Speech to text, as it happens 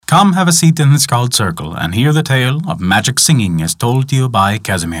Come have a seat in the Skald Circle and hear the tale of magic singing as told to you by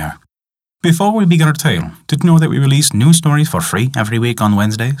Casimir. Before we begin our tale, did you know that we release new stories for free every week on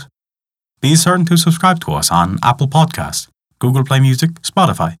Wednesdays? Be certain to subscribe to us on Apple Podcasts, Google Play Music,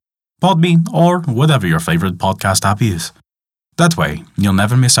 Spotify, Podbean, or whatever your favourite podcast app is. That way, you'll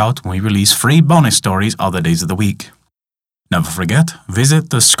never miss out when we release free bonus stories other days of the week. Never forget, visit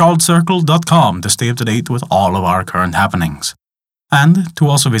theskaldscircle.com to stay up to date with all of our current happenings, and to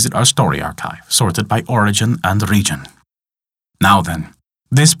also visit our story archive, sorted by origin and region. Now then,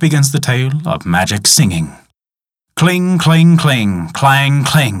 this begins the tale of magic singing. Cling, cling, cling, clang,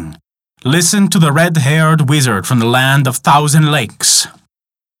 cling. Listen to the red-haired wizard from the land of Thousand Lakes.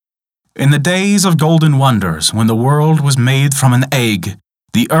 In the days of golden wonders, when the world was made from an egg,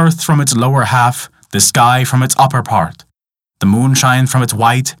 the earth from its lower half, the sky from its upper part, the moonshine from its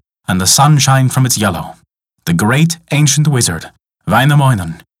white, and the sunshine from its yellow, the great ancient wizard,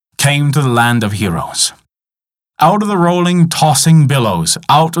 Wainamoinen, came to the land of heroes. Out of the rolling, tossing billows,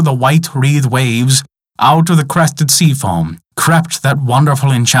 out of the white-wreathed waves, out of the crested sea foam, crept that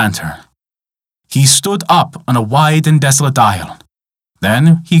wonderful enchanter. He stood up on a wide and desolate isle.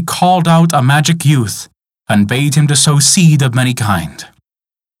 Then he called out a magic youth, and bade him to sow seed of many kind.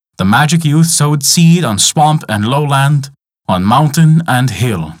 The magic youth sowed seed on swamp and lowland, on mountain and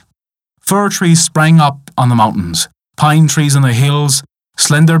hill. Fir trees sprang up on the mountains, pine trees on the hills,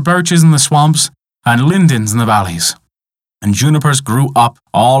 slender birches in the swamps, and lindens in the valleys. And junipers grew up,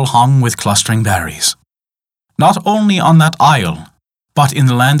 all hung with clustering berries. Not only on that isle, but in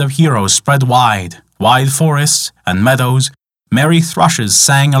the land of heroes spread wide, wide forests and meadows, merry thrushes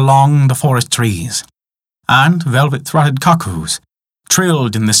sang along the forest trees, and velvet-throated cuckoos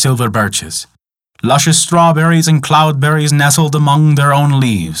trilled in the silver birches. Luscious strawberries and cloudberries nestled among their own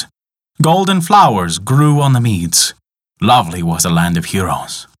leaves. Golden flowers grew on the meads. Lovely was the land of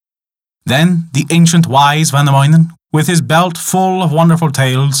heroes. Then the ancient wise Wainamoinen, with his belt full of wonderful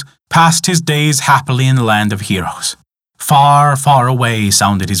tales, passed his days happily in the land of heroes. Far, far away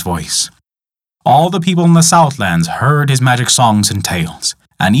sounded his voice. All the people in the Southlands heard his magic songs and tales,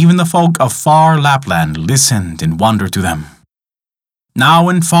 and even the folk of far Lapland listened in wonder to them. Now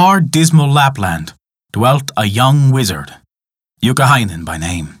in far dismal Lapland dwelt a young wizard, Youkahainen by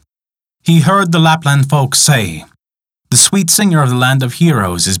name. He heard the Lapland folk say, "The sweet singer of the land of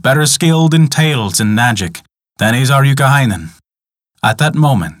heroes is better skilled in tales and magic than is our Youkahainen." At that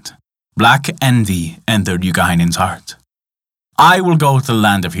moment, black envy entered Youkahainen's heart. "I will go to the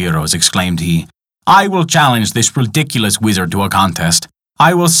land of heroes," exclaimed he. "I will challenge this ridiculous wizard to a contest.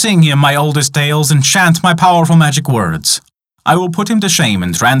 I will sing him my oldest tales and chant my powerful magic words. I will put him to shame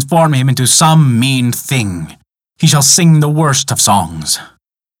and transform him into some mean thing. He shall sing the worst of songs."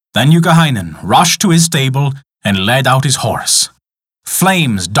 Then Youkahainen rushed to his stable and led out his horse.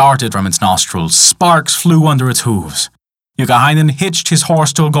 Flames darted from its nostrils, sparks flew under its hooves. Youkahainen hitched his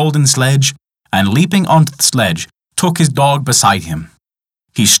horse to a golden sledge, and leaping onto the sledge, took his dog beside him.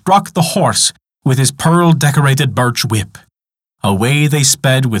 He struck the horse with his pearl-decorated birch whip. Away they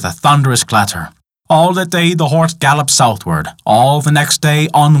sped with a thunderous clatter. All that day the horse galloped southward, all the next day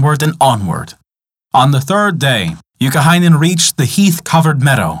onward and onward. On the third day, Youkahainen reached the heath-covered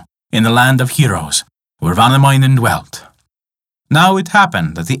meadow in the land of heroes, where Wainamoinen dwelt. Now it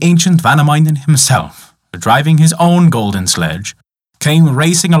happened that the ancient Wainamoinen himself, driving his own golden sledge, came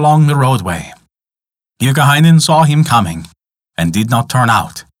racing along the roadway. Youkahainen saw him coming, and did not turn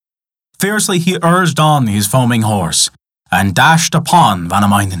out. Fiercely he urged on his foaming horse, and dashed upon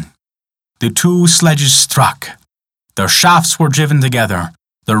Wainamoinen. The two sledges struck. Their shafts were driven together,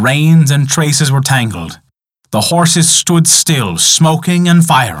 the reins and traces were tangled. The horses stood still, smoking and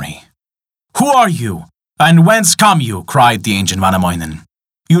fiery. "Who are you, and whence come you?" cried the ancient Wainamoinen.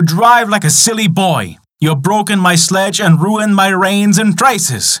 "You drive like a silly boy. You have broken my sledge and ruined my reins and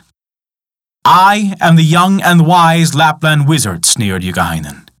traces." "I am the young and wise Lapland wizard," sneered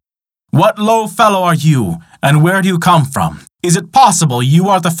Youkahainen. "What low fellow are you, and where do you come from? Is it possible you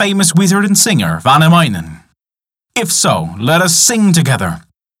are the famous wizard and singer, Wainamoinen? If so, let us sing together.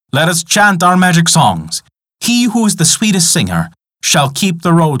 Let us chant our magic songs. He who is the sweetest singer shall keep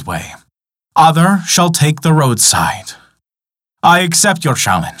the roadway. Other shall take the roadside." "I accept your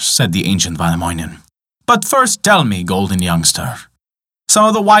challenge," said the ancient Wainamoinen. "But first tell me, golden youngster, some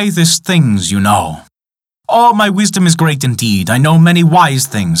of the wisest things you know." "Oh, my wisdom is great indeed. I know many wise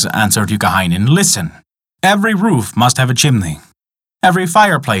things," answered Youkahainen. "Listen. Every roof must have a chimney. Every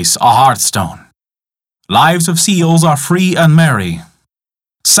fireplace a hearthstone. Lives of seals are free and merry.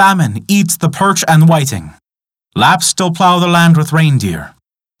 Salmon eats the perch and whiting. Lapps still plough the land with reindeer.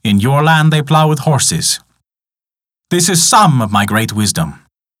 In your land they plough with horses. This is some of my great wisdom.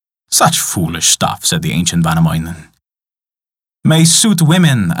 Such foolish stuff, said the ancient Vainamoinen. May suit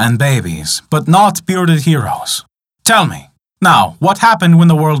women and babies, but not bearded heroes. Tell me, now, what happened when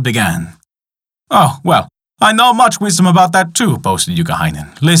the world began? Oh, well, I know much wisdom about that too, boasted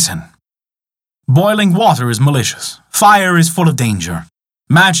Youkahainen. Listen. Boiling water is malicious. Fire is full of danger.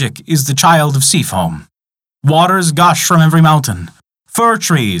 Magic is the child of sea foam. Waters gush from every mountain. Fir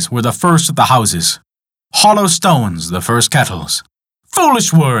trees were the first of the houses. Hollow stones the first kettles.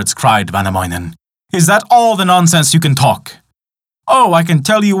 Foolish words, cried Vainamoinen. Is that all the nonsense you can talk? Oh, I can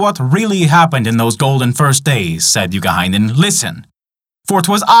tell you what really happened in those golden first days, said Youkahainen. Listen. For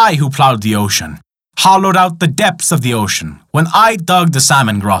 'twas I who plowed the ocean, hollowed out the depths of the ocean, when I dug the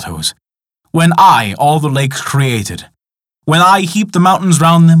salmon grottos, when I all the lakes created, when I heaped the mountains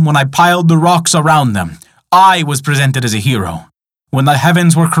round them, when I piled the rocks around them, I was presented as a hero. When the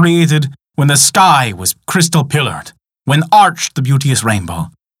heavens were created, when the sky was crystal pillared, when arched the beauteous rainbow,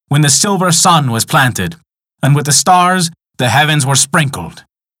 when the silver sun was planted, and with the stars the heavens were sprinkled.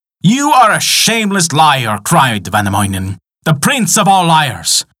 You are a shameless liar, cried Vainamoinen, the prince of all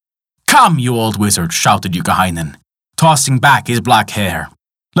liars. Come, you old wizard, shouted Youkahainen, tossing back his black hair.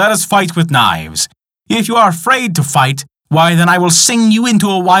 Let us fight with knives. If you are afraid to fight, why then I will sing you into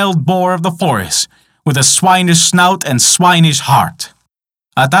a wild boar of the forest, with a swinish snout and swinish heart.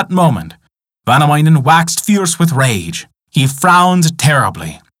 At that moment, Vainamoinen waxed fierce with rage. He frowned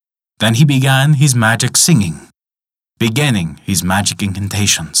terribly. Then he began his magic singing, beginning his magic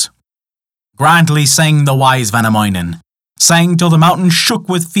incantations. Grandly sang the wise Vainamoinen, sang till the mountains shook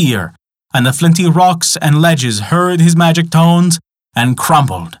with fear, and the flinty rocks and ledges heard his magic tones and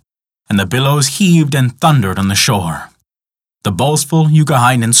crumbled, and the billows heaved and thundered on the shore. The boastful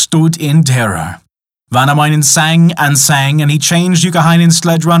Youkahainen stood in terror. Vainamoinen sang, and he changed Youkahainen's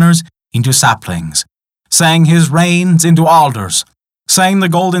sledge runners into saplings, sang his reins into alders, sang the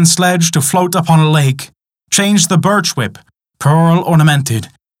golden sledge to float upon a lake, changed the birch whip, pearl ornamented,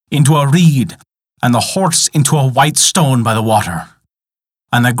 into a reed, and the horse into a white stone by the water.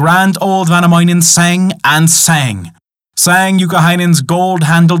 And the grand old Vainamoinen sang, sang Youkahainen's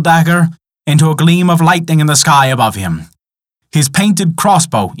gold-handled dagger into a gleam of lightning in the sky above him, his painted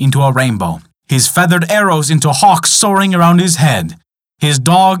crossbow into a rainbow, his feathered arrows into hawks soaring around his head, his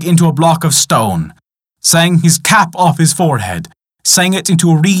dog into a block of stone, sang his cap off his forehead, sang it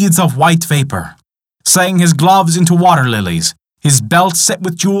into wreaths of white vapor, sang his gloves into water lilies, his belt set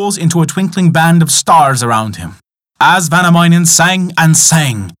with jewels into a twinkling band of stars around him. As Vainamoinen sang,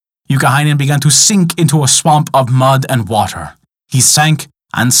 Youkahainen began to sink into a swamp of mud and water. He sank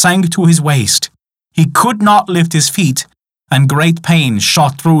to his waist. He could not lift his feet, and great pain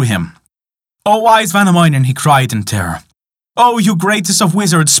shot through him. O wise Vainamoinen, he cried in terror. Oh, you greatest of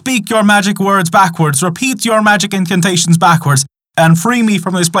wizards, speak your magic words backwards, repeat your magic incantations backwards, and free me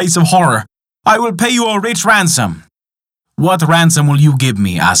from this place of horror. I will pay you a rich ransom. What ransom will you give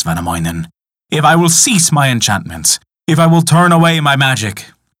me, asked Vainamoinen, if I will cease my enchantments, if I will turn away my magic?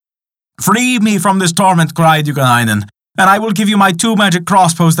 Free me from this torment, cried Youkahainen, and I will give you my 2 magic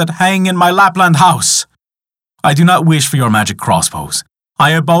crossbows that hang in my Lapland house. I do not wish for your magic crossbows.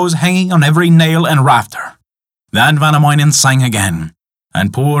 I have bows hanging on every nail and rafter. Then Vainamoinen sang again,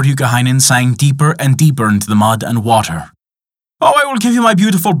 and poor Youkahainen sank deeper and deeper into the mud and water. Oh, I will give you my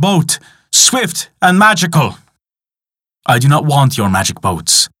beautiful boat, swift and magical. I do not want your magic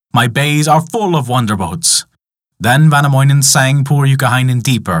boats. My bays are full of wonder boats. Then Vainamoinen sang poor Youkahainen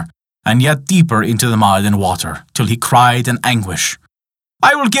deeper, and yet deeper into the mud and water, till he cried in anguish.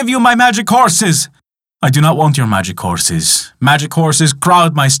 I will give you my magic horses. I do not want your magic horses. Magic horses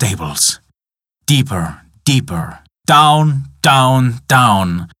crowd my stables. Deeper, deeper, down, down,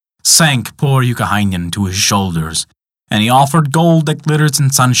 down, sank poor Youkahainen to his shoulders, and he offered gold that glitters in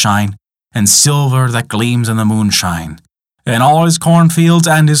sunshine, and silver that gleams in the moonshine, and all his cornfields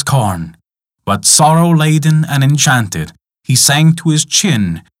and his corn. But sorrow-laden and enchanted, he sank to his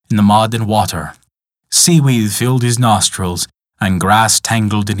chin in the mud and water. Seaweed filled his nostrils, and grass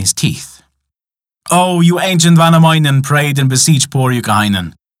tangled in his teeth. Oh, you ancient Vainamoinen, prayed and beseeched poor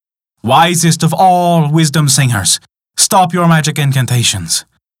Youkahainen. Wisest of all wisdom singers, stop your magic incantations.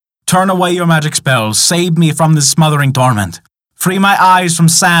 Turn away your magic spells, save me from this smothering torment. Free my eyes from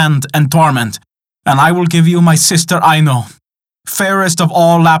sand and torment, and I will give you my sister Aino, fairest of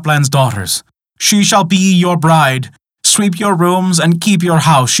all Lapland's daughters. She shall be your bride. Sweep your rooms and keep your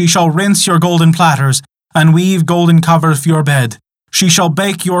house. She shall rinse your golden platters and weave golden covers for your bed. She shall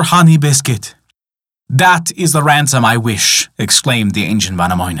bake your honey biscuit. That is the ransom I wish, exclaimed the ancient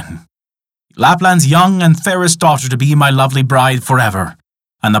Vainamoinen. Lapland's young and fairest daughter to be my lovely bride forever,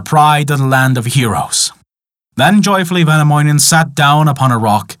 and the pride of the land of heroes. Then joyfully Vainamoinen sat down upon a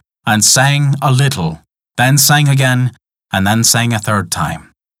rock and sang a little, then sang again, and then sang a third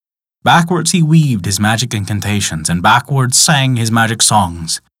time. Backwards he weaved his magic incantations, and backwards sang his magic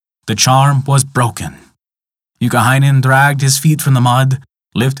songs. The charm was broken. Youkahainen dragged his feet from the mud,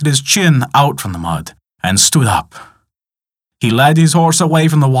 lifted his chin out from the mud, and stood up. He led his horse away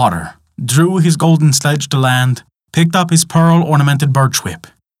from the water, drew his golden sledge to land, picked up his pearl-ornamented birch whip,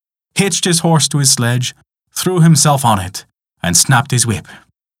 hitched his horse to his sledge, threw himself on it, and snapped his whip.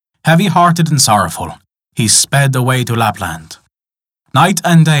 Heavy-hearted and sorrowful, he sped away to Lapland. Night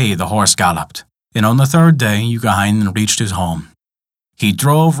and day the horse galloped, and on the third day Youkahainen reached his home. He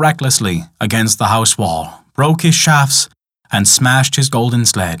drove recklessly against the house wall, broke his shafts, and smashed his golden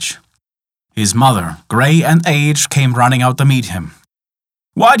sledge. His mother, grey and aged, came running out to meet him.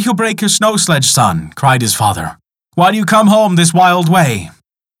 "Why do you break your snow sledge, son?" cried his father. "Why do you come home this wild way?"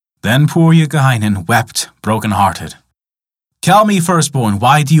 Then poor Youkahainen wept, broken-hearted. "Tell me, firstborn,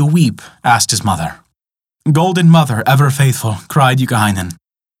 why do you weep?" asked his mother. "Golden mother, ever faithful," cried Youkahainen.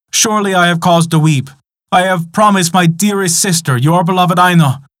 "Surely I have cause to weep. I have promised my dearest sister, your beloved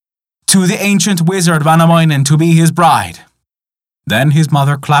Aino, to the ancient wizard Vanamoinen to be his bride." Then his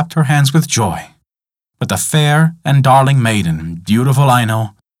mother clapped her hands with joy. But the fair and darling maiden, beautiful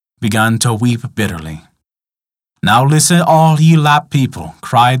Aino, began to weep bitterly. "Now listen, all ye Lapp people,"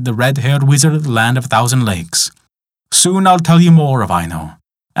 cried the red-haired wizard of the land of 1,000 lakes. "Soon I'll tell you more of Aino,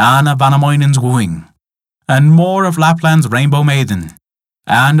 and of Vanamoinen's wooing, and more of Lapland's rainbow maiden,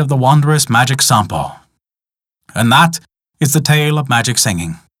 and of the wondrous magic Sampo. And that is the tale of magic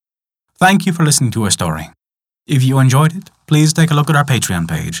singing. Thank you for listening to our story. If you enjoyed it, please take a look at our Patreon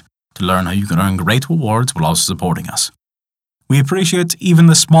page to learn how you can earn great rewards while also supporting us. We appreciate even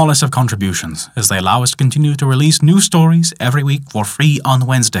the smallest of contributions, as they allow us to continue to release new stories every week for free on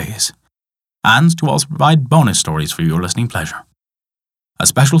Wednesdays, and to also provide bonus stories for your listening pleasure. A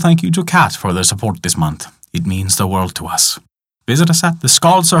special thank you to Kat for their support this month. It means the world to us. Visit us at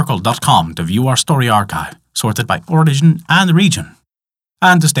theskaldscircle.com to view our story archive, sorted by origin and region,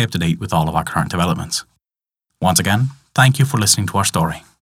 and to stay up to date with all of our current developments. Once again, thank you for listening to our story.